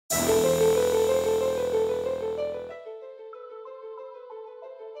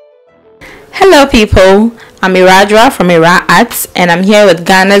Hello people, I'm Iradra from Awura Arts and I'm here with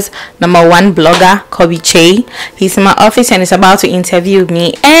Ghana's #1 blogger, Kyei. He's in my office and he's about to interview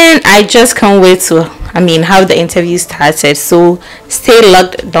me and I just can't wait to, how the interview started. So stay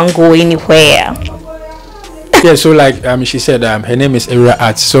locked, don't go anywhere. Yeah, so like she said, her name is Awura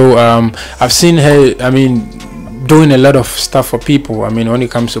Arts. So I've seen her, doing a lot of stuff for people. When it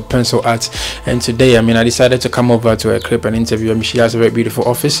comes to pencil art, and today, I decided to come over to her crib and interview. She has a very beautiful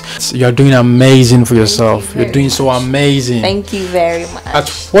office. You're doing amazing for yourself. You're doing so amazing. Thank you very much. At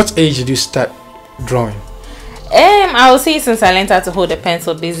what age did you start drawing? I would say since I learned how to hold a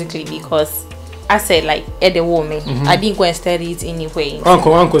pencil, basically, because I said like at the woman, I didn't go and study it anyway.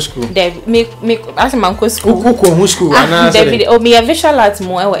 Uncle school. They make I said my uncle school. Who school? Me a visual arts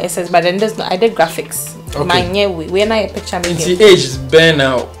more or SS, but then there's no I did graphics. Okay. When I picture me. The age is bare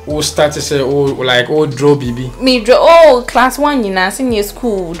now. Who start to say draw BB? Me draw class 1 senior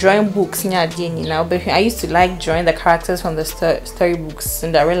school drawing books but I used to like drawing the characters from the storybooks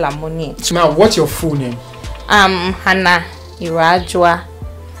Cinderella Money. Now what's your full name? Hannah Iradra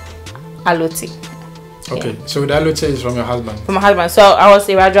Alote. Okay, so the Alote is from your husband? From my husband. So I was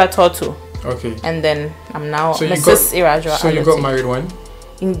Iradra Toto. Okay. And then I'm now so Mrs. Iradra. So Alote. You got married when?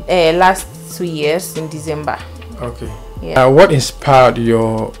 In last 2 years in December. Okay. Yeah. What inspired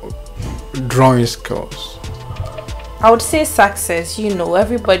your drawing skills? I would say success.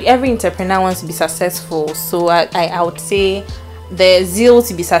 Every entrepreneur wants to be successful. So I would say the zeal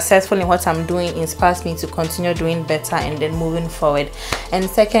to be successful in what I'm doing inspires me to continue doing better and then moving forward. And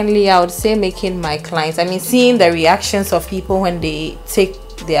secondly, I would say making my clients, seeing the reactions of people when they take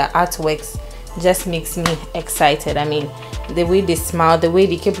their artworks just makes me excited. The way they smile, the way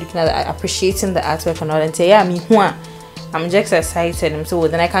they keep looking at appreciating the artwork and all, and say, yeah, I'm just excited. And so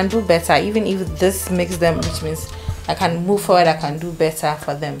then I can do better, even if this makes them, which means I can move forward, I can do better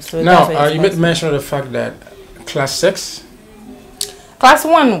for them. So now you made mention of the fact that class 6. Class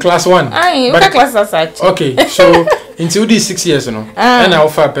 1. Class 1. Aye, what class as such? Okay, so until these 6 years, and I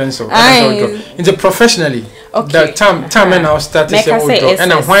offer a pencil. Into professionally. Okay. The time and I started to say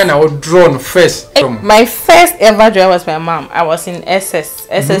and when I would draw first. My first ever draw was my mom. I was in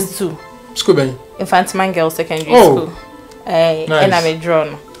SS2. School ben? Infantiman Girls Secondary School. Nice. And I'm a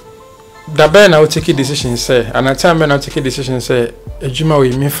drawn. The ben I will take a decision say, and at time when I take a decision say, Ejima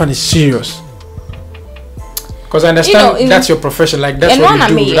we me find it serious. Because I understand that's your profession, like that's what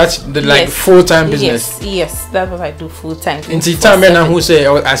you do. That's the full-time business. Yes, that's what I do full-time. In the time when who say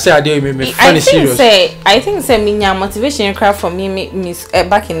I say I did me funny serious. I think say me motivation craft for me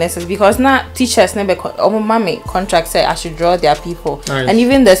back in lessons because now teachers never mommy contract say I should draw their people. Nice. And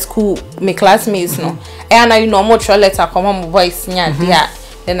even the school my classmates no. And more try letter come on voice there.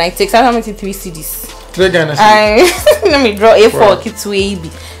 Then I take sometimes 3 CDs. 3 Ghana CDs. Let me draw A4 kids to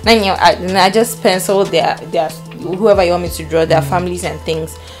AB. Then I just pencil their whoever you want me to draw their families and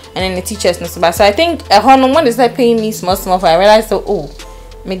things, and then the teachers know about. So I think when they start paying me small, I realized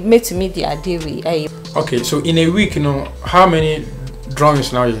made to me the idea. Okay, so in a week, how many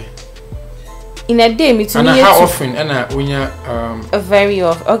drawings now? In a day, me to and me. How often? And very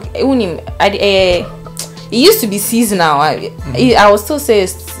often. Okay, it used to be seasonal. I would still say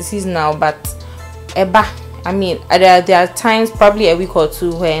it's seasonal, but there are times, probably a week or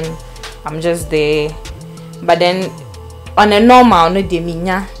 2, when I'm just there. But then on a normal I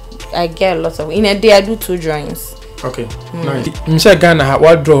get a lot of. In a day I do 2 drawings. Okay. Nice. Mr. Ghana,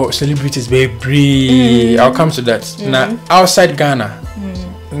 what draw celebrities very I'll come to that. Now outside Ghana,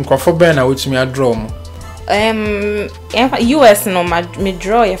 in Ghana which me I draw more. US me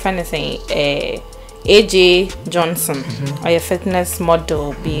draw your funny saying AJ Johnson or a fitness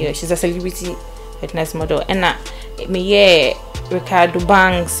model. She's a celebrity fitness model. And me Ricardo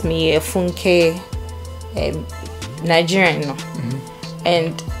Banks, me Funke. Nigerian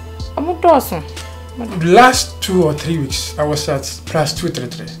and I'm awesome. Last 2 or 3 weeks I was at plus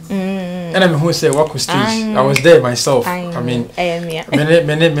 233 and I'm who say walk stage. I was there myself. And I'm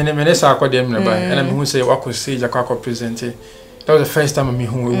who say walk stage I present. That was the first time I'm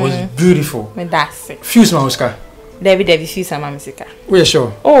home. It was beautiful. That's it. Fuse my Oscar. David fuse my music. We are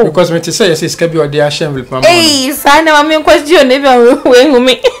sure. Oh, because when to say yes, it's Kobby or the Ashem with my hey, sign a question even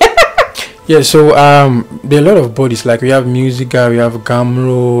me. Yeah, so there are a lot of bodies, like we have Musica, we have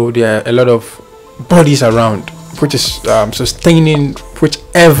Gamro, there are a lot of bodies around, which is sustaining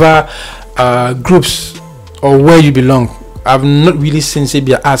whichever groups or where you belong. I've not really seen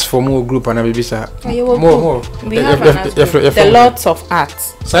be asked for more group and more. We have the lots of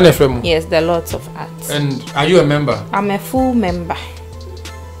arts. Yes, the lots of arts. And are you a member? I'm a full member.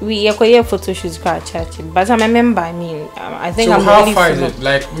 We are photo shoots at church, but I'm a member. I think so I'm how far is it?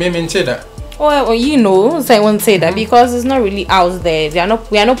 Like me maintain that. Well, you know, so I won't say that because it's not really out there. We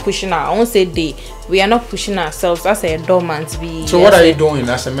are not pushing our. I won't say they. We are not pushing ourselves as a dormant. So what are you doing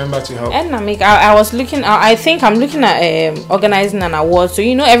as a member to help? And I was looking. I think I'm looking at organizing an award. So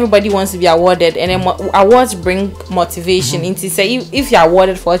you know, everybody wants to be awarded, and then awards bring motivation. Into say if you're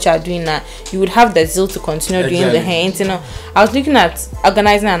awarded for what you're doing now, you would have the zeal to continue doing the hair. You know, I was looking at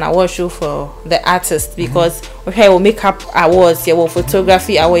organizing an award show for the artists because okay, we'll makeup awards, yeah, well,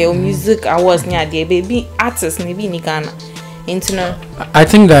 photography award, yeah, music awards, yeah, baby artists, maybe in Ghana. I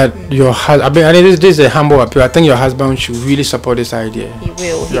think that your husband, I mean, this is a humble appeal. I think your husband should really support this idea. He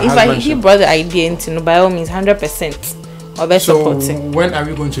will. He brought the idea into, by all means, 100%. Or best supporting. When are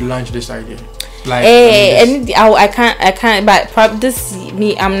we going to launch this idea? Like, I can't. But this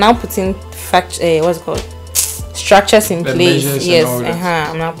me, I'm now putting what's it called, structures in place. Yes,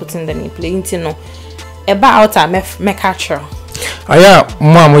 I'm now putting them in place. You know, about make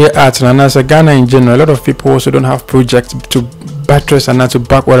Mom, art and as a Ghana in general, a lot of people also don't have projects to buttress and not to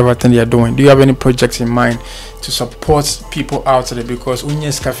back whatever thing they are doing. Do you have any projects in mind to support people out there? Because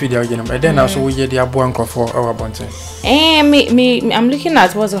cafe they are getting, but then also we get the abuanko for our bunting. I'm looking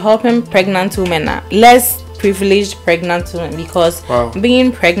at what's helping pregnant women, less privileged pregnant women, because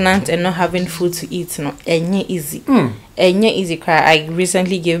being pregnant and not having food to eat, easy. Easy cry. I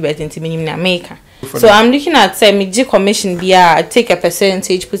recently gave birth into in America. So I'm looking at me commission I take a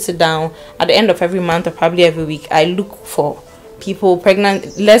percentage, put it down at the end of every month or probably every week. I look for people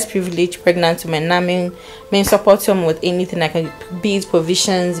pregnant, less privileged pregnant women. I mean support them with anything I can, be it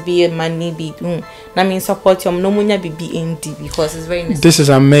provisions, be it money, be it I mean support them. No money be BND because it's very necessary. This is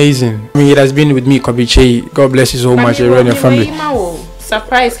amazing. I mean, it has been with me, Kyei. God bless you so much, you and your family.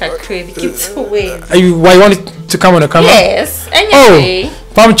 Surprise her crazy. Keep away. Why you wanted to come on the camera? Yes.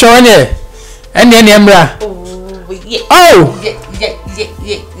 Pam Chonye. And then Embra.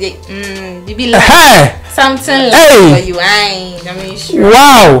 Something like for you. I mean, sure.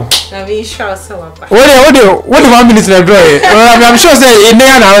 Wow. I mean, sure. So what do 1 minute to draw it? I'm sure say in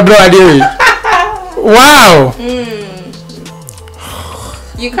there now draw it. Wow.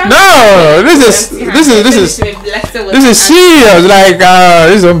 You can't. No, this is serious. Like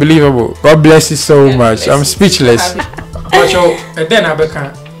this is unbelievable. God bless you so much. I'm speechless. And then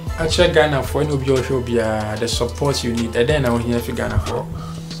I check Ghana for the support you need. And then I want to hear Ghana for.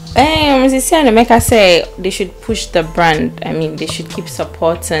 Say they should push the brand. I mean, they should keep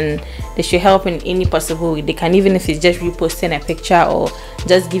supporting. They should help in any possible way. They can, even if it's just reposting a picture or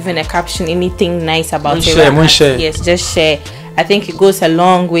just giving a caption, anything nice about it. Share. Yes, just share. I think it goes a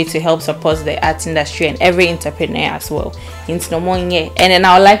long way to help support the arts industry and every entrepreneur as well. And then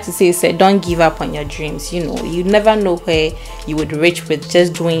I would like to say, don't give up on your dreams. You know, you never know where you would reach with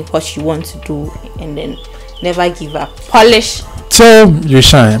just doing what you want to do, and then never give up. Polish. So you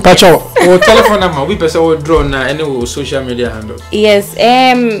shine. Pacho, our telephone number. We person will draw now any social media handles. Yes.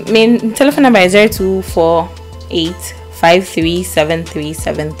 Main telephone number is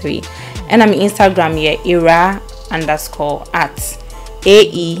 0248537373, and I'm Instagram here Awura_Arts.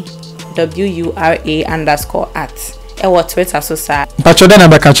 AEWURA_Arts. What Twitter so sad. Pacho, then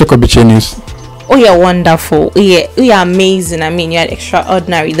I can check Kobby news. Oh, you're wonderful. You're amazing. I mean, you're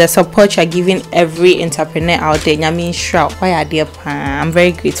extraordinary. The support you're giving every entrepreneur out there. I mean, sure. Why are dear I'm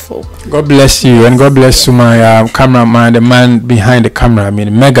very grateful. God bless you, and God bless you, my cameraman, the man behind the camera. I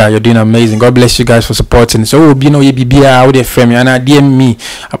mean, mega, you're doing amazing. God bless you guys for supporting. So, you know, you be out there for me, and I DM me.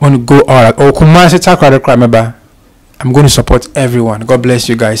 I'm going to go all out. Oh, come on, I'm going to support everyone. God bless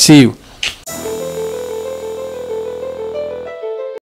you guys. See you.